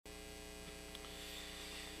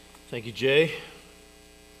Thank you, Jay.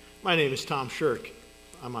 My name is Tom Shirk.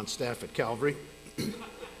 I'm on staff at Calvary.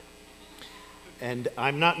 And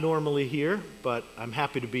I'm not normally here, but I'm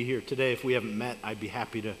happy to be here today. If we haven't met, I'd be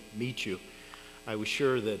happy to meet you. I was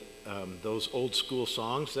sure that those old school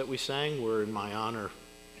songs that we sang were in my honor,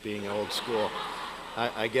 being old school.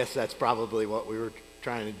 I guess that's probably what we were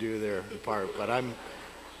trying to do there in part. But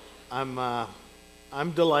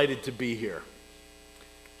I'm delighted to be here.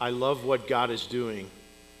 I love what God is doing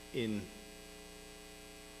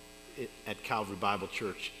at Calvary Bible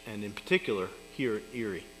Church, and in particular here at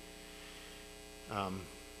Erie.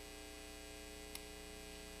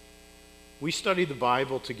 We study the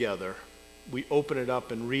Bible together. We open it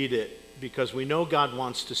up and read it because we know God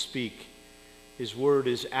wants to speak. His word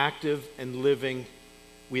is active and living.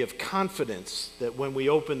 We have confidence that when we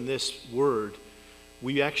open this word,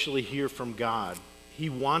 we actually hear from God. He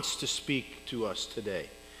wants to speak to us today.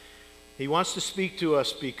 He wants to speak to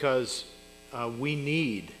us because we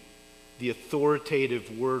need the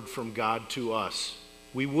authoritative word from God to us.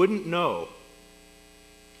 We would not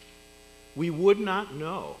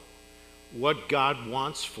know what God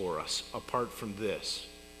wants for us apart from this.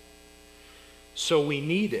 So we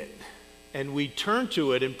need it, and we turn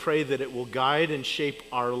to it and pray that it will guide and shape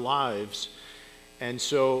our lives. And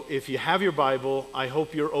so if you have your Bible, I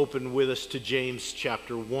hope you're open with us to James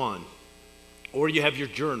chapter 1, or you have your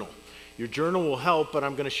journal. Your journal will help, but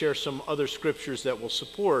I'm going to share some other scriptures that will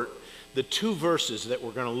support the two verses that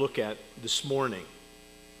we're going to look at this morning.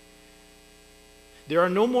 There are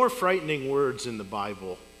no more frightening words in the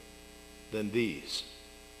Bible than these.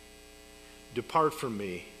 Depart from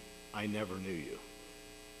me, I never knew you.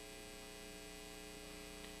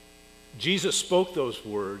 Jesus spoke those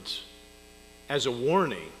words as a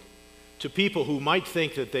warning to people who might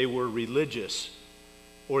think that they were religious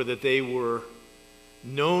or that they were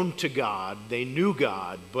known to God, they knew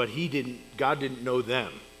God, but God didn't know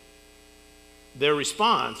them. Their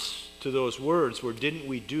response to those words were, didn't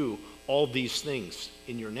we do all these things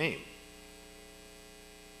in your name?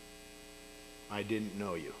 I didn't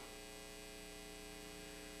know you.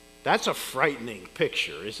 That's a frightening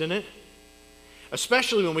picture, isn't it?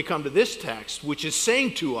 Especially when we come to this text, which is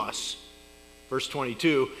saying to us, verse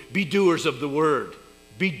 22, be doers of the word.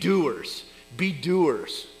 Be doers. Be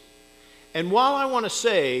doers. And while I want to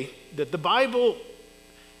say that the Bible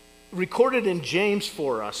recorded in James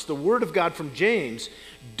for us, the Word of God from James,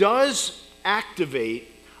 does activate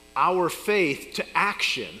our faith to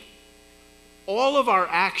action. All of our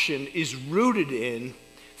action is rooted in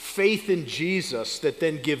faith in Jesus that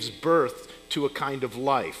then gives birth to a kind of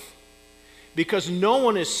life. Because no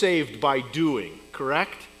one is saved by doing,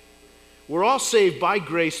 correct? We're all saved by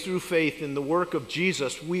grace through faith in the work of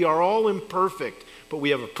Jesus. We are all imperfect, but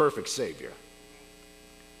we have a perfect Savior.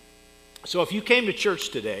 So if you came to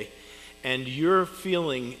church today and you're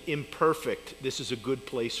feeling imperfect, this is a good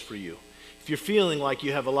place for you. If you're feeling like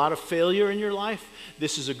you have a lot of failure in your life,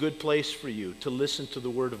 this is a good place for you to listen to the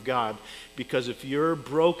Word of God. Because if you're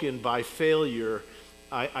broken by failure,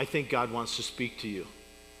 I think God wants to speak to you.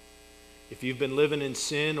 If you've been living in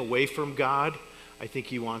sin away from God, I think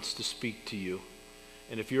He wants to speak to you.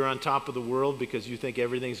 And if you're on top of the world because you think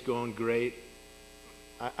everything's going great,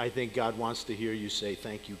 I think God wants to hear you say,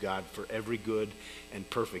 thank you, God, for every good and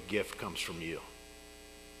perfect gift comes from you.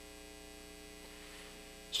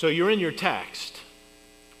 So you're in your text,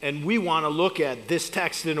 and we want to look at this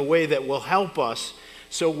text in a way that will help us.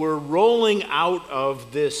 So we're rolling out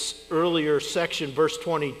of this earlier section, verse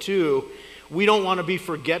 22. We don't want to be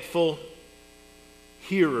forgetful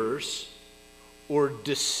hearers or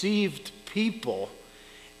deceived people.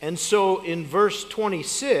 And so in verse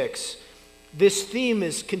 26, this theme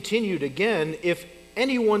is continued again. If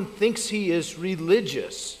anyone thinks he is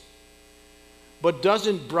religious but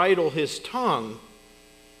doesn't bridle his tongue,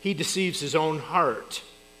 he deceives his own heart.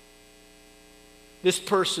 This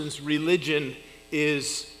person's religion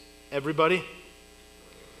is, everybody?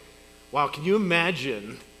 Wow, can you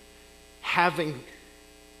imagine having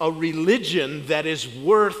a religion that is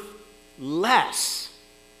worth less?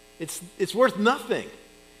 It's worth nothing.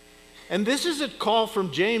 And this is a call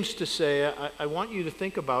from James to say, I want you to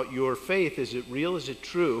think about your faith. Is it real? Is it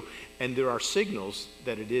true? And there are signals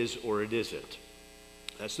that it is or it isn't.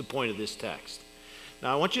 That's the point of this text.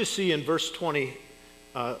 Now, I want you to see in verse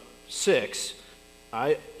 26,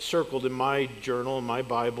 I circled in my journal, in my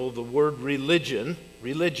Bible, the word religion,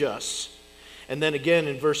 religious. And then again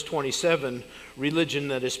in verse 27, religion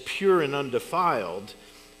that is pure and undefiled.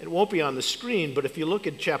 It won't be on the screen, but if you look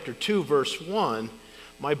at chapter 2, verse 1,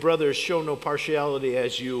 my brothers, show no partiality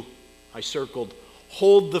as you, I circled,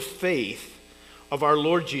 hold the faith of our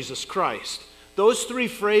Lord Jesus Christ. Those three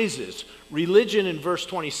phrases, religion in verse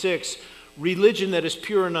 26, religion that is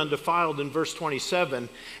pure and undefiled in verse 27,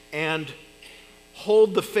 and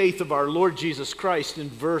hold the faith of our Lord Jesus Christ in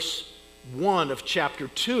verse 1 of chapter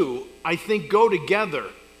 2, I think go together.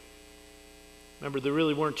 Remember, there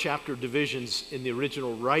really weren't chapter divisions in the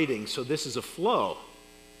original writing, so this is a flow.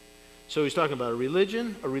 So he's talking about a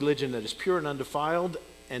religion that is pure and undefiled,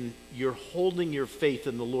 and you're holding your faith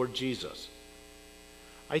in the Lord Jesus.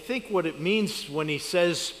 I think what it means when he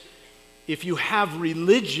says, if you have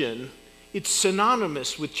religion, it's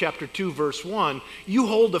synonymous with chapter 2, verse 1. You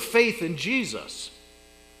hold a faith in Jesus.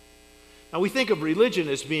 Now, we think of religion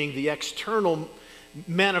as being the external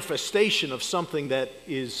manifestation of something that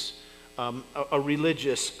is a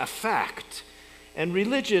religious effect. And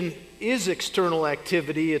religion is external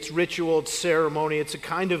activity. It's ritual, it's ceremony, it's a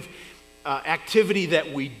kind of activity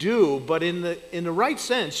that we do. But in the right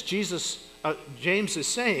sense, James is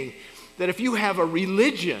saying that if you have a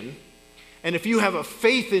religion and if you have a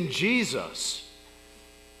faith in Jesus,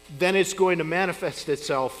 then it's going to manifest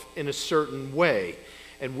itself in a certain way.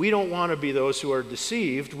 And we don't want to be those who are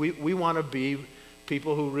deceived. We want to be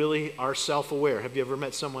people who really are self-aware. Have you ever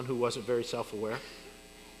met someone who wasn't very self-aware?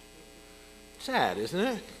 Sad, isn't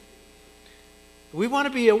it? We want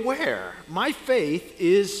to be aware. My faith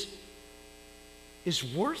is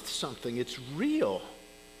worth something. It's real.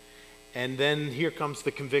 And then here comes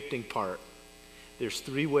the convicting part. There's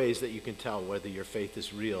three ways that you can tell whether your faith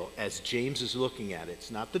is real as James is looking at it.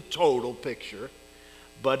 It's not the total picture,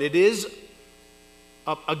 but it is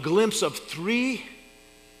a glimpse of three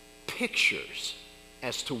pictures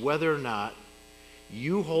as to whether or not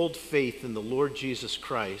you hold faith in the Lord Jesus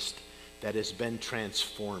Christ that has been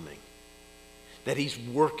transforming, that he's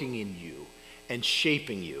working in you and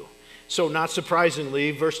shaping you. So not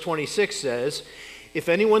surprisingly, verse 26 says, if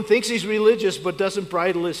anyone thinks he's religious but doesn't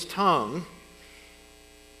bridle his tongue,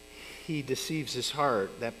 he deceives his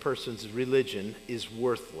heart. That person's religion is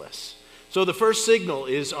worthless. So the first signal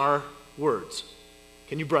is our words.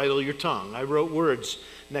 Can you bridle your tongue? I wrote words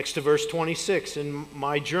next to verse 26 in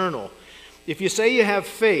my journal. If you say you have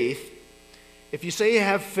faith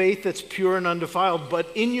that's pure and undefiled, but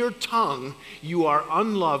in your tongue you are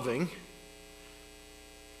unloving,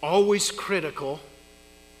 always critical,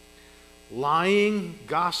 lying,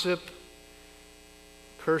 gossip,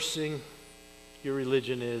 cursing, your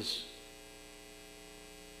religion is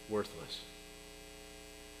worthless.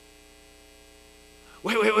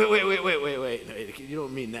 Wait. You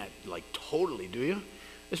don't mean that like totally, do you?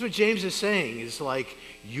 That's what James is saying. Is like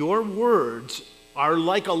your words are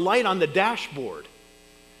like a light on the dashboard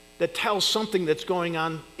that tells something that's going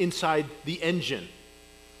on inside the engine.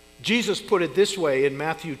 Jesus put it this way in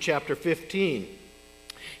Matthew chapter 15.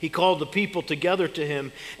 He called the people together to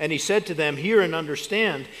him, and he said to them, hear and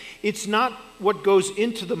understand, it's not what goes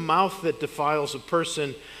into the mouth that defiles a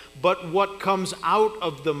person, but what comes out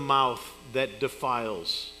of the mouth that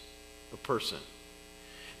defiles a person.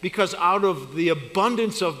 Because out of the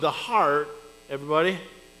abundance of the heart, everybody?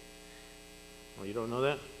 Oh, you don't know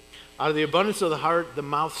that? Out of the abundance of the heart, the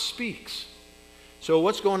mouth speaks. So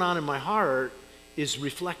what's going on in my heart is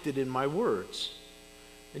reflected in my words.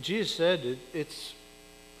 And Jesus said it's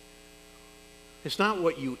not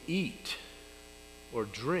what you eat or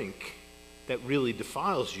drink that really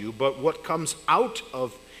defiles you, but what comes out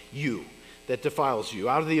of you that defiles you.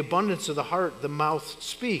 Out of the abundance of the heart, the mouth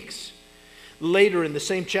speaks. Later in the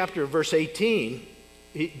same chapter, verse 18,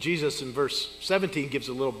 Jesus in verse 17 gives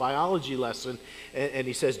a little biology lesson, and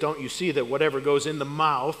he says, don't you see that whatever goes in the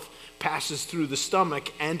mouth passes through the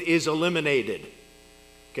stomach and is eliminated?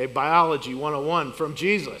 Okay, biology 101 from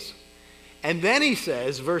Jesus. And then he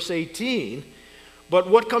says, verse 18, but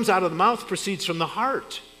what comes out of the mouth proceeds from the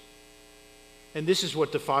heart. And this is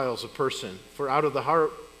what defiles a person. For out of the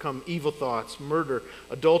heart come evil thoughts, murder,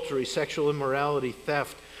 adultery, sexual immorality,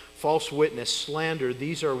 theft, false witness, slander.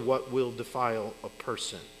 These are what will defile a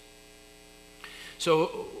person.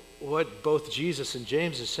 So what both Jesus and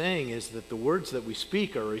James is saying is that the words that we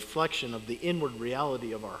speak are a reflection of the inward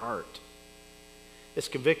reality of our heart. It's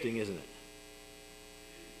convicting, isn't it?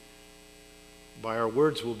 By our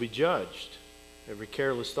words we'll be judged. Every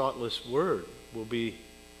careless, thoughtless word will be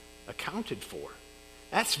accounted for.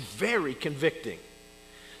 That's very convicting.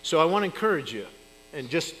 So I want to encourage you, and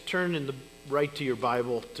just turn right to your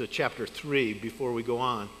Bible to chapter 3 before we go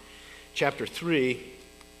on. Chapter 3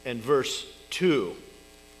 and verse 2.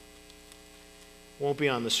 Won't be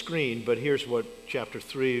on the screen, but here's what chapter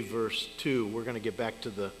 3, verse 2. We're going to get back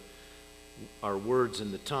to our words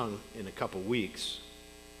in the tongue in a couple weeks.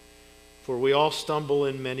 For we all stumble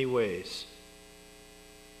in many ways.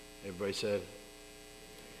 Everybody said,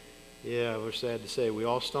 Yeah, we're sad to say we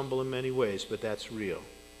all stumble in many ways, but that's real.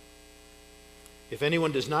 If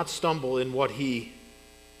anyone does not stumble in what he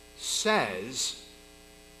says,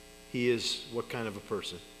 he is what kind of a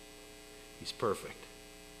person? He's perfect.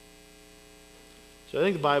 So I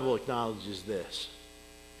think the Bible acknowledges this.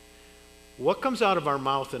 What comes out of our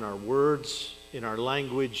mouth in our words, in our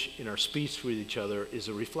language, in our speech with each other is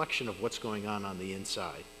a reflection of what's going on the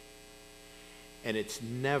inside. And it's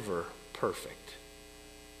never perfect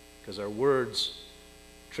because our words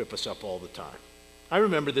trip us up all the time. I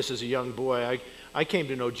remember this as a young boy. I came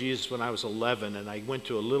to know Jesus when I was 11, and I went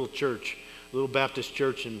to a little church, a little Baptist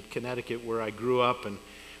church in Connecticut where I grew up, and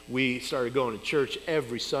we started going to church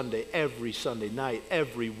every Sunday night,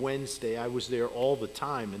 every Wednesday. I was there all the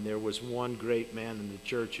time, and there was one great man in the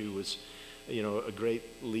church who was, a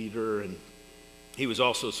great leader, and he was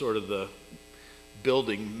also sort of the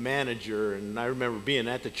building manager. And I remember being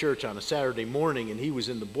at the church on a Saturday morning, and he was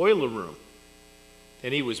in the boiler room,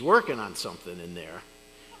 and he was working on something in there,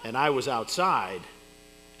 and I was outside,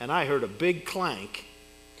 and I heard a big clank,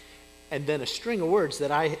 and then a string of words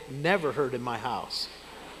that I never heard in my house.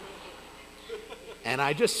 And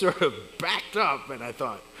I just sort of backed up, and I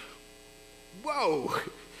thought, whoa,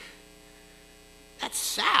 that's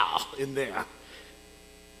Sal in there.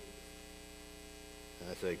 And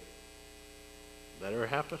I think, that ever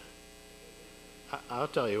happen? I'll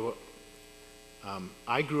tell you what,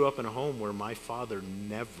 I grew up in a home where my father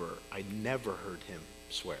I never heard him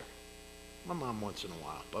swear. My mom once in a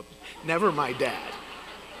while, but never my dad.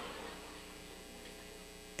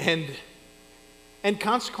 And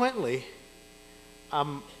consequently,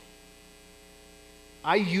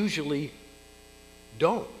 I usually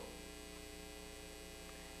don't.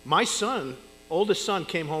 My son, oldest son,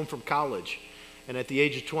 came home from college, and at the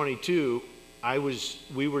age of 22,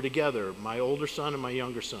 we were together, my older son and my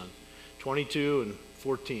younger son, 22 and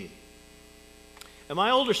 14. And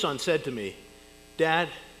my older son said to me, "Dad,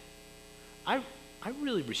 I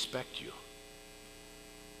really respect you.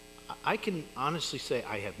 I can honestly say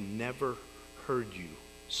I have never heard you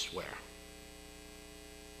swear."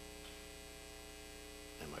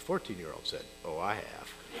 And my 14-year-old said, "Oh, I have."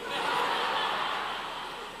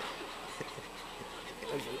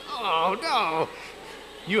 I said, "Oh, no.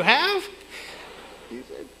 You have?" He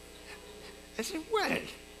said, I said, "When?"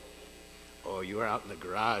 "Oh, you were out in the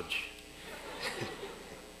garage."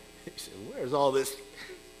 He said, "Where's all this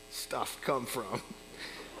stuff come from?"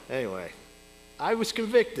 Anyway, I was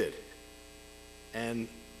convicted, and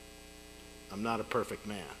I'm not a perfect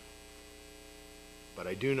man. But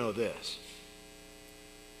I do know this.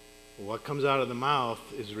 What comes out of the mouth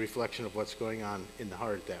is a reflection of what's going on in the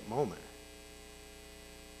heart at that moment.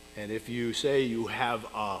 And if you say you have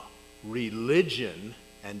a religion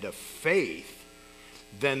and a faith,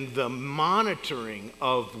 then the monitoring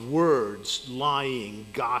of words, lying,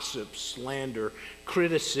 gossip, slander,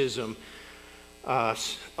 criticism,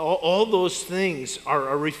 all those things are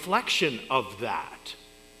a reflection of that.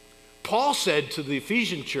 Paul said to the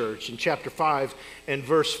Ephesian church in chapter 5 and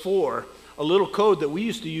verse 4, a little code that we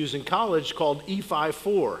used to use in college called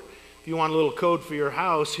E54. If you want a little code for your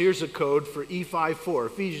house, here's a code for E54,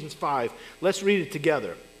 Ephesians 5. Let's read it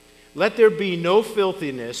together. "Let there be no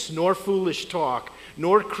filthiness, nor foolish talk,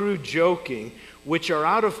 nor crude joking, which are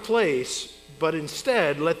out of place, but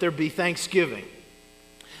instead let there be thanksgiving."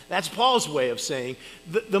 That's Paul's way of saying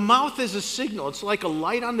the mouth is a signal. It's like a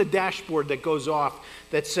light on the dashboard that goes off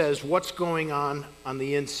that says what's going on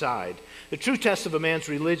the inside. The true test of a man's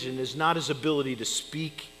religion is not his ability to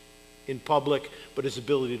speak in public, but his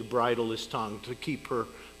ability to bridle his tongue, to keep her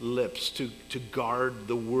lips, to guard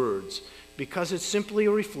the words, because it's simply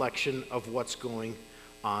a reflection of what's going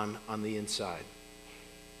on the inside.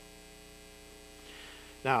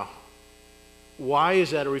 Now, why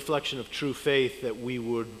is that a reflection of true faith that we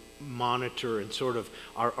would monitor and sort of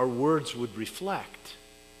our words would reflect?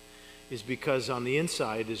 Is because on the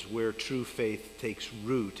inside is where true faith takes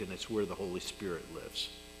root, and it's where the Holy Spirit lives.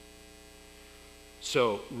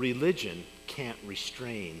 So religion can't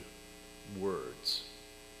restrain words,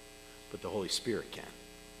 but the Holy Spirit can.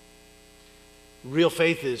 Real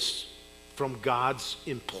faith is from God's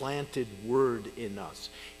implanted word in us,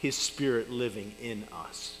 His Spirit living in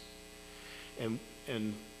us.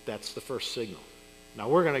 And that's the first signal. Now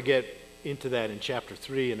we're going to get into that in chapter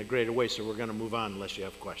 3 in a greater way, so we're going to move on unless you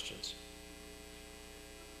have questions.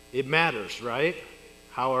 It matters, right?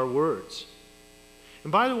 How are words?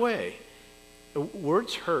 And by the way,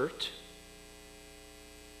 words hurt.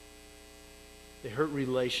 They hurt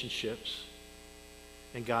relationships.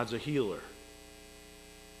 And God's a healer.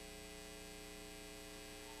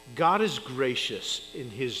 God is gracious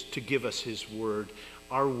to give us His word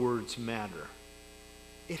our words matter.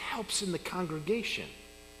 It helps in the congregation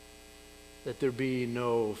that there be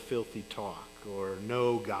no filthy talk or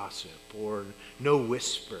no gossip or no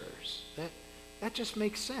whispers. That just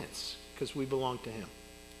makes sense because we belong to him.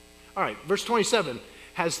 All right, verse 27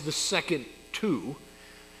 has the second two.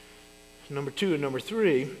 Number 2 and number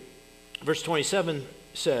 3. Verse 27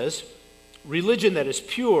 says, religion that is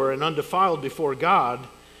pure and undefiled before God,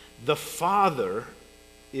 the Father,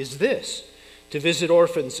 is this, to visit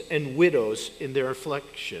orphans and widows in their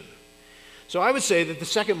affliction. So I would say that the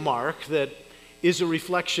second mark that is a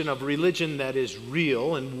reflection of religion that is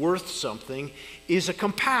real and worth something is a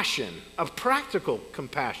compassion, a practical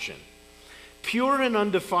compassion. Pure and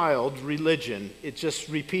undefiled religion, it's just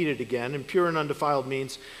repeated again, and pure and undefiled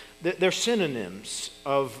means that they're synonyms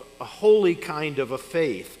of a holy kind of a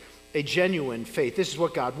faith, a genuine faith. This is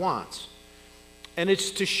what God wants. And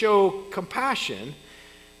it's to show compassion,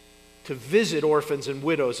 to visit orphans and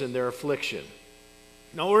widows in their affliction.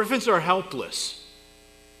 Now, orphans are helpless.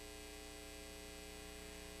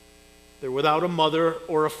 They're without a mother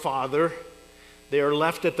or a father. They are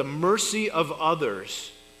left at the mercy of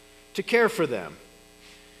others to care for them.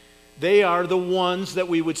 They are the ones that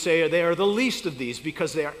we would say they are the least of these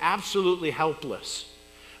because they are absolutely helpless.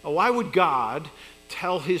 Now, why would God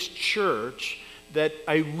tell his church that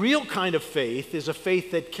a real kind of faith is a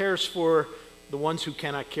faith that cares for the ones who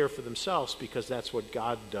cannot care for themselves? Because that's what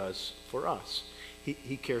God does for us.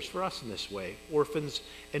 He cares for us in this way, orphans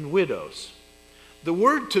and widows. The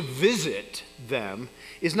word to visit them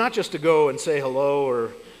is not just to go and say hello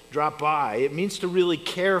or drop by. It means to really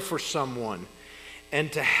care for someone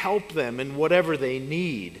and to help them in whatever they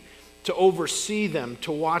need, to oversee them,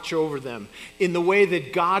 to watch over them in the way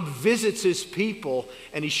that God visits his people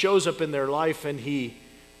and he shows up in their life and he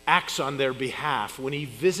acts on their behalf when he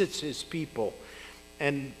visits his people.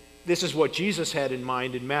 And this is what Jesus had in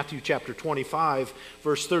mind in Matthew chapter 25,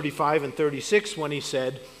 verse 35 and 36 when he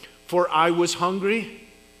said, "For I was hungry,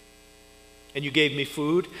 and you gave me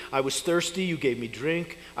food. I was thirsty, you gave me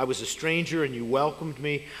drink. I was a stranger, and you welcomed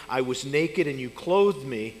me. I was naked, and you clothed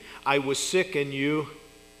me. I was sick, and you,"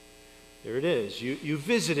 there it is, you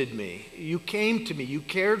visited me. You came to me. You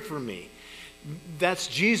cared for me. That's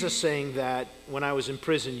Jesus saying that when I was in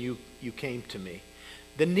prison, you came to me.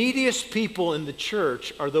 The neediest people in the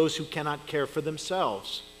church are those who cannot care for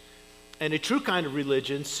themselves. And a true kind of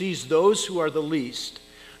religion sees those who are the least,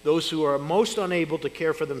 those who are most unable to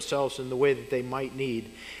care for themselves in the way that they might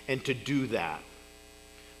need, and to do that.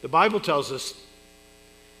 The Bible tells us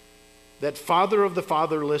that Father of the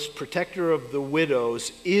fatherless, protector of the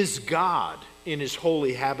widows, is God in his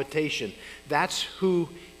holy habitation. That's who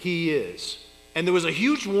he is. And there was a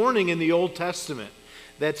huge warning in the Old Testament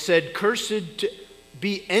that said, "Cursed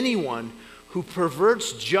be anyone who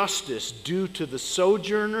perverts justice due to the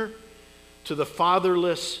sojourner, to the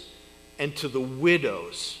fatherless, and to the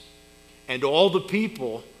widows." And all the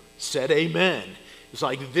people said amen. It's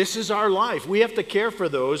like, this is our life. We have to care for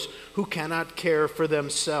those who cannot care for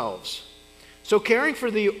themselves. So caring for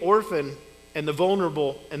the orphan and the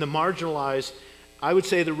vulnerable and the marginalized, I would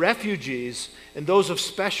say the refugees and those of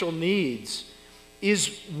special needs,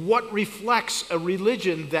 is what reflects a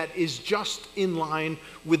religion that is just in line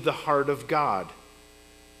with the heart of God.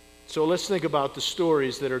 So let's think about the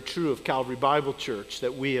stories that are true of Calvary Bible Church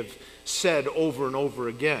that we have said over and over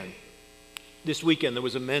again. This weekend there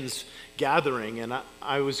was a men's gathering, and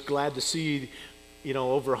I was glad to see,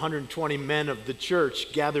 over 120 men of the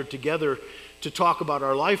church gathered together to talk about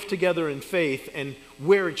our life together in faith and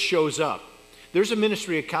where it shows up. There's a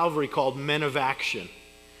ministry at Calvary called Men of Action.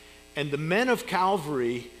 And the men of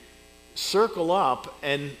Calvary circle up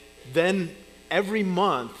and then every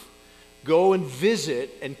month go and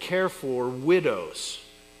visit and care for widows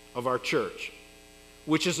of our church,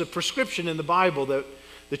 which is a prescription in the Bible that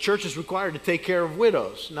the church is required to take care of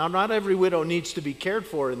widows. Now, not every widow needs to be cared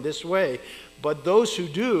for in this way, but those who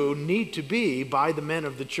do need to be by the men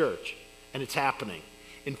of the church, and it's happening.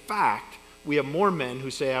 In fact, we have more men who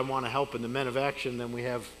say, "I want to help in the Men of Action," than we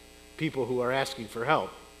have people who are asking for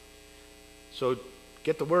help. So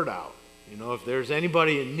get the word out. If there's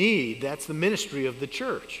anybody in need, that's the ministry of the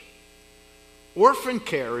church. Orphan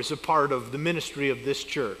care is a part of the ministry of this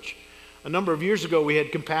church. A number of years ago, we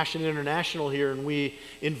had Compassion International here, and we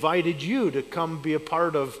invited you to come be a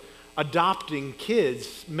part of adopting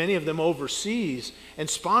kids, many of them overseas, and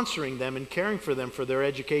sponsoring them and caring for them for their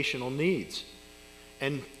educational needs.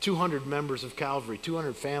 And 200 members of Calvary,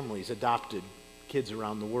 200 families adopted kids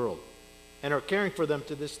around the world and are caring for them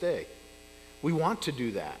to this day. We want to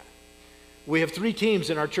do that. We have 3 teams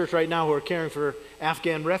in our church right now who are caring for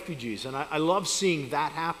Afghan refugees, and I love seeing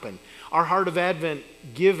that happen. Our Heart of Advent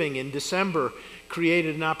giving in December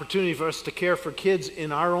created an opportunity for us to care for kids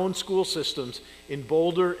in our own school systems in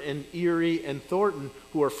Boulder and Erie and Thornton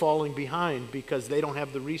who are falling behind because they don't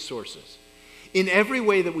have the resources. In every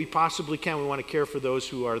way that we possibly can, we want to care for those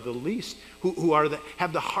who are the least, who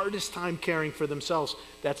have the hardest time caring for themselves.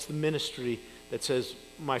 That's the ministry that says,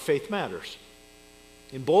 my faith matters.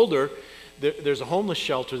 In Boulder, there's a homeless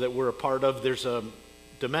shelter that we're a part of. There's a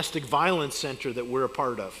domestic violence center that we're a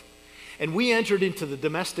part of. And we entered into the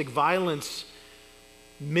domestic violence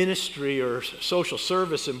ministry or social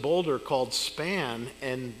service in Boulder called SPAN,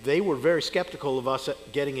 and they were very skeptical of us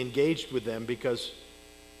getting engaged with them because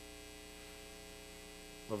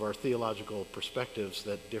of our theological perspectives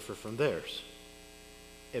that differ from theirs.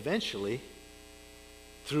 Eventually,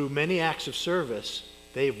 through many acts of service,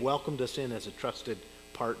 they've welcomed us in as a trusted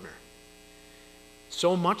partner.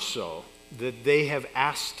 So much so that they have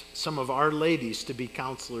asked some of our ladies to be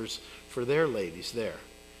counselors for their ladies there.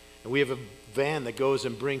 And we have a van that goes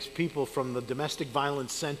and brings people from the Domestic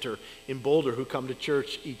Violence Center in Boulder who come to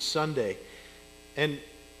church each Sunday. And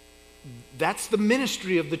that's the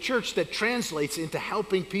ministry of the church that translates into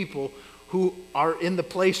helping people who are in the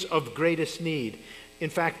place of greatest need. In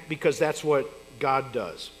fact, because that's what God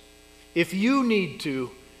does. If you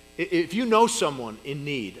know someone in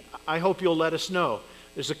need, I hope you'll let us know.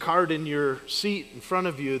 There's a card in your seat in front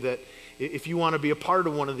of you that if you want to be a part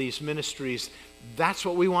of one of these ministries, that's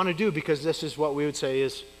what we want to do, because this is what we would say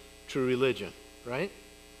is true religion, right?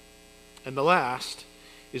 And the last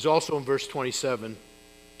is also in verse 27.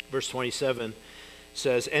 Verse 27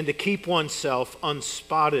 says, and to keep oneself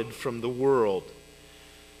unspotted from the world.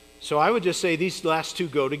 So I would just say these last two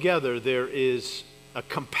go together. There is a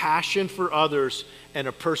compassion for others and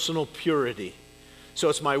a personal purity. So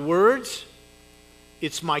it's my words,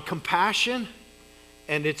 it's my compassion,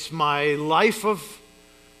 and it's my life of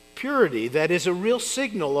purity that is a real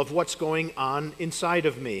signal of what's going on inside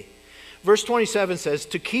of me. Verse 27 says,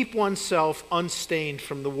 to keep oneself unstained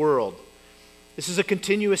from the world. This is a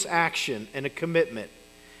continuous action and a commitment.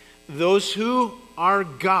 Those who are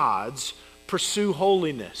God's pursue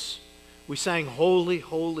holiness. We sang, holy,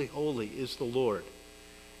 holy, holy is the Lord.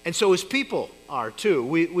 And so his people are too.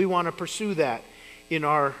 We want to pursue that in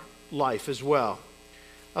our life as well.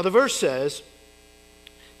 Now the verse says,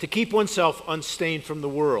 to keep oneself unstained from the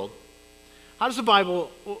world. How does the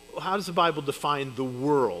Bible define the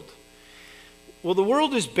world? Well, the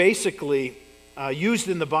world is basically used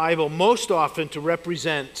in the Bible most often to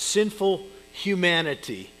represent sinful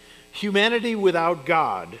humanity. Humanity without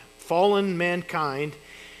God, fallen mankind,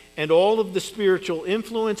 and all of the spiritual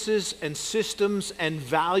influences and systems and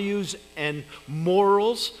values and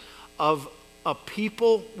morals of a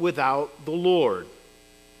people without the Lord.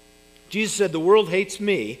 Jesus said, the world hates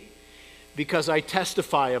me because I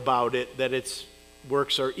testify about it that its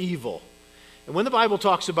works are evil. And when the Bible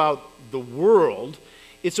talks about the world,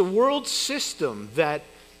 it's a world system that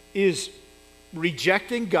is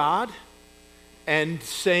rejecting God and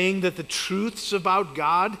saying that the truths about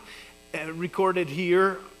God recorded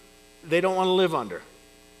here, they don't want to live under.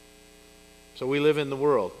 So we live in the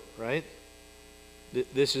world, right?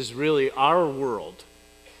 This is really our world,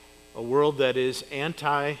 a world that is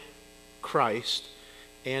anti-Christ,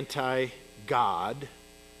 anti-God.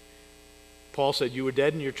 Paul said, you were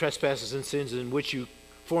dead in your trespasses and sins in which you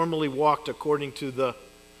formerly walked according to the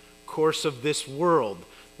course of this world,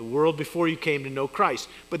 the world before you came to know Christ.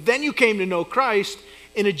 But then you came to know Christ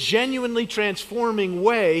in a genuinely transforming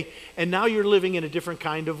way, and now you're living in a different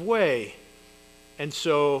kind of way. And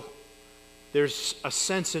so there's a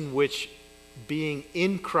sense in which being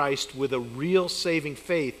in Christ with a real saving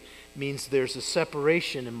faith means there's a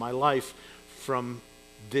separation in my life from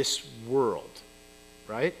this world,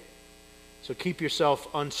 right? So keep yourself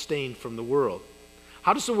unstained from the world.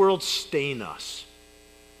 How does the world stain us?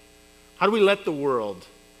 How do we let the world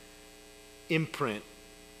imprint,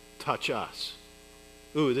 touch us?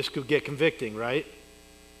 Ooh, this could get convicting, right?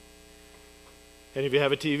 Any of you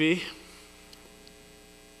have a TV?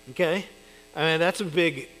 Okay. I mean, that's a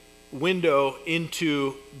big window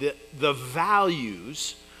into the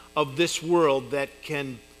values of this world that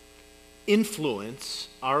can influence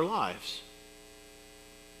our lives.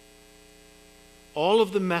 All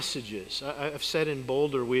of the messages, I've said in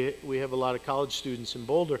Boulder, we have a lot of college students in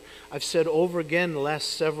Boulder. I've said over again the last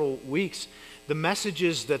several weeks, the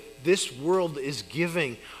messages that this world is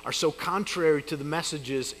giving are so contrary to the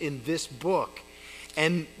messages in this book.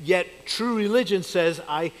 And yet true religion says,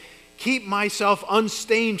 I keep myself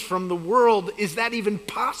unstained from the world. Is that even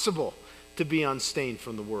possible to be unstained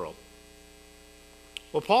from the world?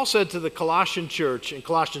 Well, Paul said to the Colossian church in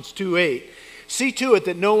Colossians 2:8, see to it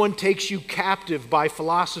that no one takes you captive by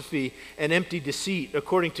philosophy and empty deceit,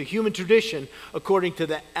 according to human tradition, according to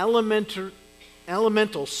the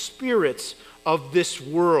elemental spirits of this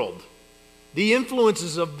world. The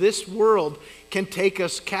influences of this world can take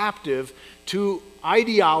us captive to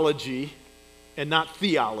ideology and not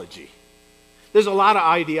theology. There's a lot of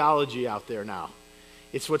ideology out there now.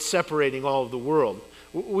 It's what's separating all of the world.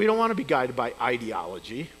 We don't want to be guided by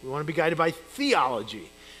ideology. We want to be guided by theology.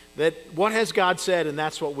 That what has God said, and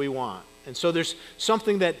that's what we want. And so there's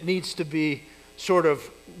something that needs to be sort of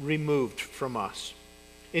removed from us.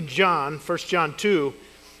 In John, 1 John 2,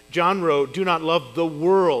 John wrote, do not love the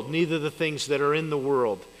world, neither the things that are in the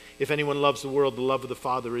world. If anyone loves the world, the love of the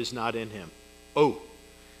Father is not in him. Oh,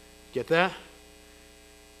 get that?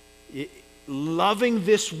 Loving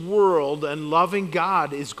this world and loving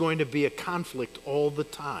God is going to be a conflict all the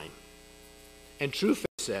time. And true faith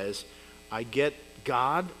says, I get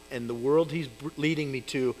God and the world he's leading me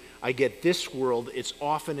to. I get this world. It's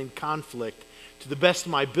often in conflict. To the best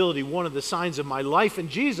of my ability, one of the signs of my life in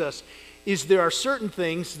Jesus is there are certain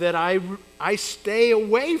things that I stay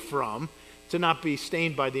away from to not be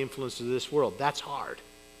stained by the influence of this world. That's hard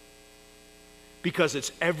because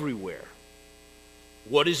it's everywhere.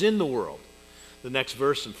 What is in the world? The next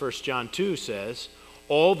verse in 1 John 2 says,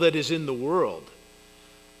 all that is in the world.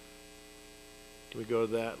 Can we go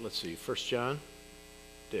to that? Let's see, 1 John.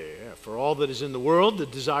 There. For all that is in the world, the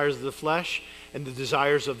desires of the flesh and the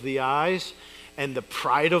desires of the eyes and the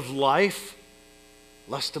pride of life,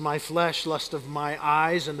 lust of my flesh, lust of my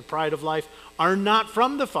eyes, and the pride of life are not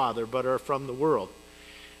from the Father, but are from the world.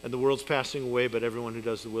 And the world's passing away, but everyone who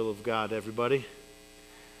does the will of God, everybody,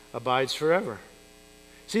 abides forever.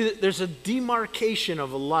 See, there's a demarcation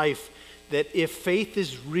of a life that if faith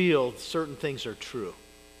is real, certain things are true.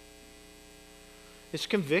 It's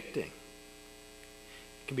convicting.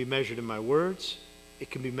 It can be measured in my words. It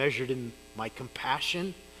can be measured in my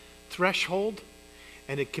compassion threshold.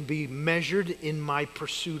 And it can be measured in my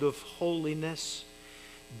pursuit of holiness,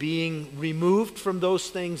 being removed from those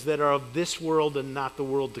things that are of this world and not the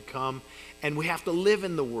world to come. And we have to live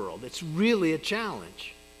in the world. It's really a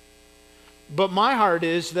challenge. But my heart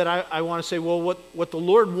is that I want to say, well, what the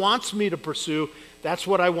Lord wants me to pursue, that's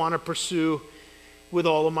what I want to pursue with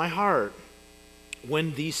all of my heart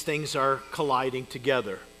when these things are colliding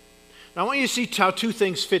together. Now, I want you to see how two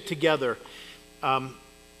things fit together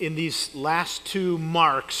in these last two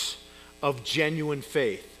marks of genuine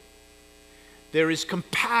faith. There is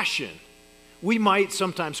compassion. We might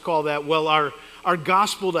sometimes call that, well, our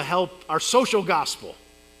gospel to help, our social gospel.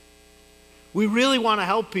 We really want to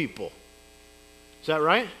help people. Is that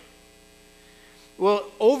right? Well,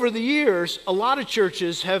 over the years, a lot of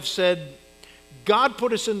churches have said, God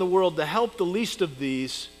put us in the world to help the least of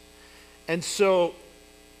these, and so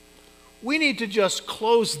we need to just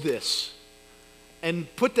close this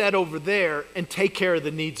and put that over there and take care of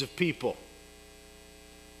the needs of people.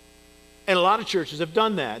 And a lot of churches have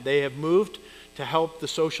done that. They have moved to help the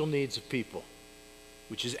social needs of people,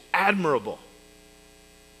 which is admirable.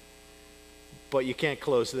 But you can't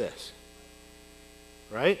close this.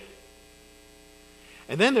 Right?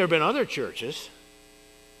 And then there have been other churches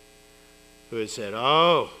who have said,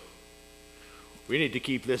 oh, we need to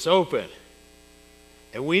keep this open.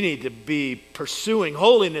 And we need to be pursuing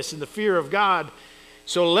holiness in the fear of God.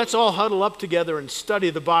 So let's all huddle up together and study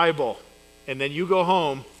the Bible. And then you go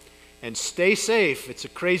home and stay safe. It's a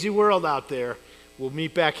crazy world out there. We'll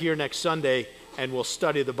meet back here next Sunday and we'll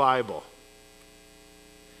study the Bible.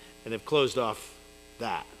 And they've closed off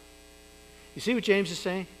that. You see what James is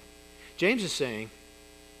saying? James is saying,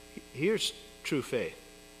 here's true faith.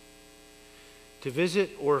 To visit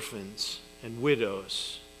orphans and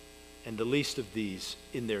widows and the least of these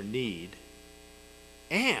in their need,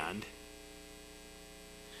 and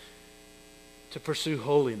to pursue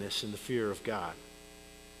holiness in the fear of God.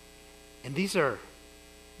 And these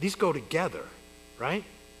go together, right?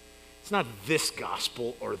 It's not this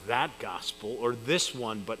gospel or that gospel or this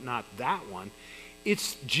one but not that one.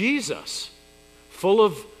 It's Jesus, full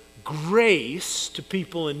of grace to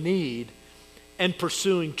people in need and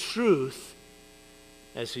pursuing truth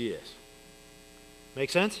as he is. Make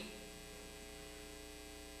sense?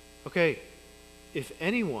 Okay, if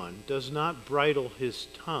anyone does not bridle his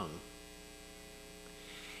tongue,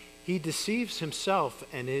 he deceives himself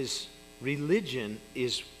and his religion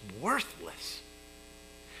is worthless.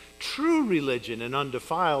 True religion and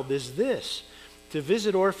undefiled is this: to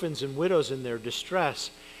visit orphans and widows in their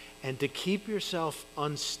distress and to keep yourself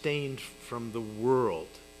unstained from the world.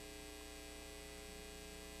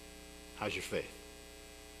 How's your faith?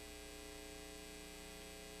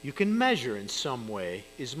 you can measure in some way,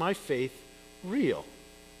 is my faith real?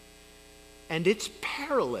 And it's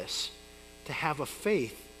perilous to have a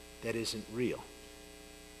faith that isn't real.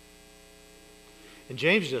 And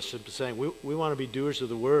James just is saying, we want to be doers of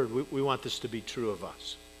the word. We want this to be true of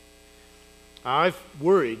us. I've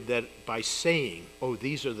worried that by saying, oh,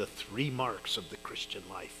 these are the 3 marks of the Christian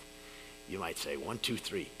life, you might say, 1, 2,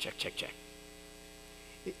 3, check, check, check.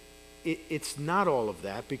 It's not all of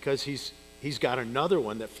that, because he's got another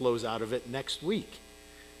one that flows out of it next week.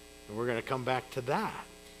 And we're going to come back to that.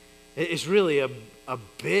 It's really a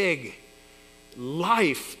big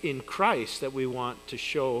life in Christ that we want to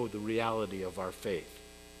show the reality of our faith.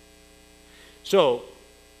 So,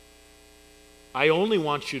 I only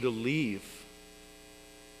want you to leave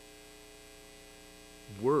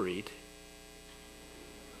worried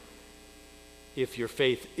if your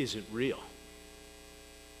faith isn't real.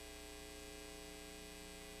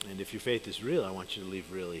 And if your faith is real, I want you to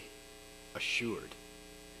leave really assured.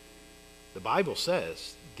 The Bible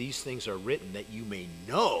says these things are written that you may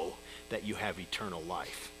know that you have eternal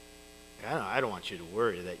life. I don't want you to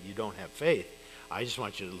worry that you don't have faith. I just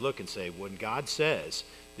want you to look and say, when God says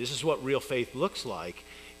this is what real faith looks like,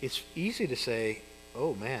 it's easy to say,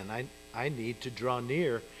 oh man, I need to draw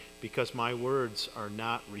near because my words are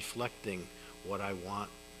not reflecting what I want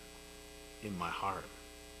in my heart.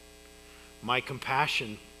 My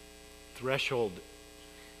compassion threshold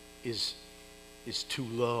is too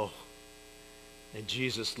low, and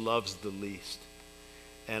Jesus loves the least.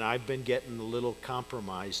 And I've been getting a little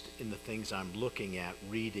compromised in the things I'm looking at,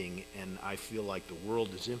 reading, and I feel like the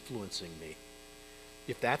world is influencing me.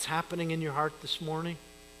 If that's happening in your heart this morning,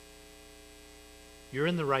 you're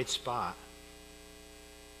in the right spot,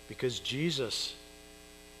 because Jesus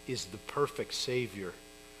is the perfect Savior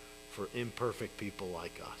for imperfect people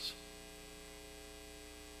like us.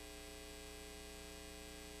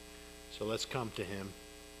 So let's come to him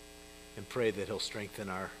and pray that he'll strengthen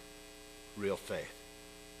our real faith.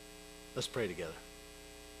 Let's pray together.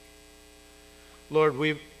 Lord,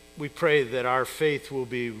 we pray that our faith will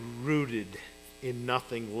be rooted in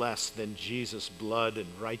nothing less than Jesus' blood and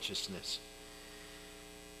righteousness.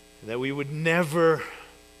 That we would never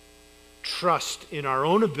trust in our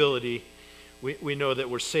own ability. We know that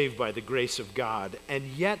we're saved by the grace of God. And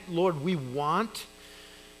yet, Lord, we want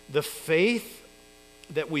the faith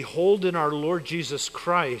that we hold in our Lord Jesus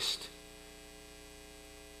Christ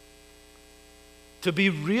to be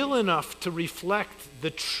real enough to reflect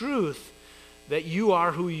the truth that you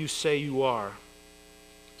are who you say you are.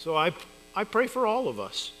 So I pray for all of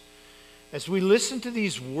us, as we listen to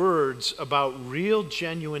these words about real,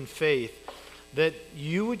 genuine faith, that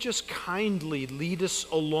you would just kindly lead us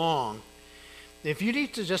along. If you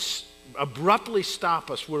need to just abruptly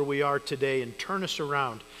stop us where we are today and turn us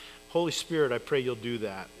around, Holy Spirit, I pray you'll do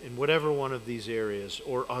that in whatever one of these areas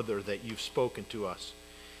or other that you've spoken to us.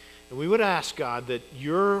 And we would ask, God, that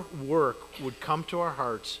your work would come to our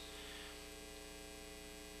hearts.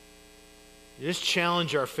 Just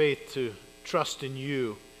challenge our faith to trust in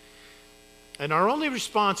you. And our only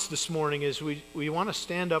response this morning is we want to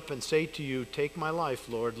stand up and say to you, take my life,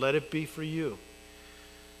 Lord. Let it be for you.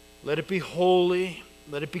 Let it be holy.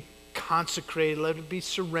 Let it be consecrated. Let it be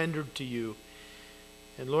surrendered to you.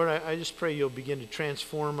 And Lord, I just pray you'll begin to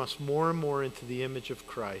transform us more and more into the image of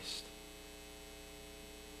Christ.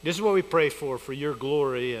 This is what we pray for your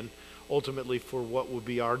glory, and ultimately for what will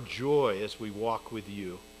be our joy as we walk with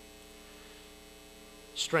you.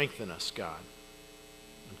 Strengthen us, God,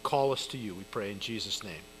 and call us to you, we pray in Jesus'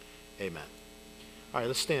 name. Amen. All right,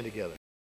 let's stand together.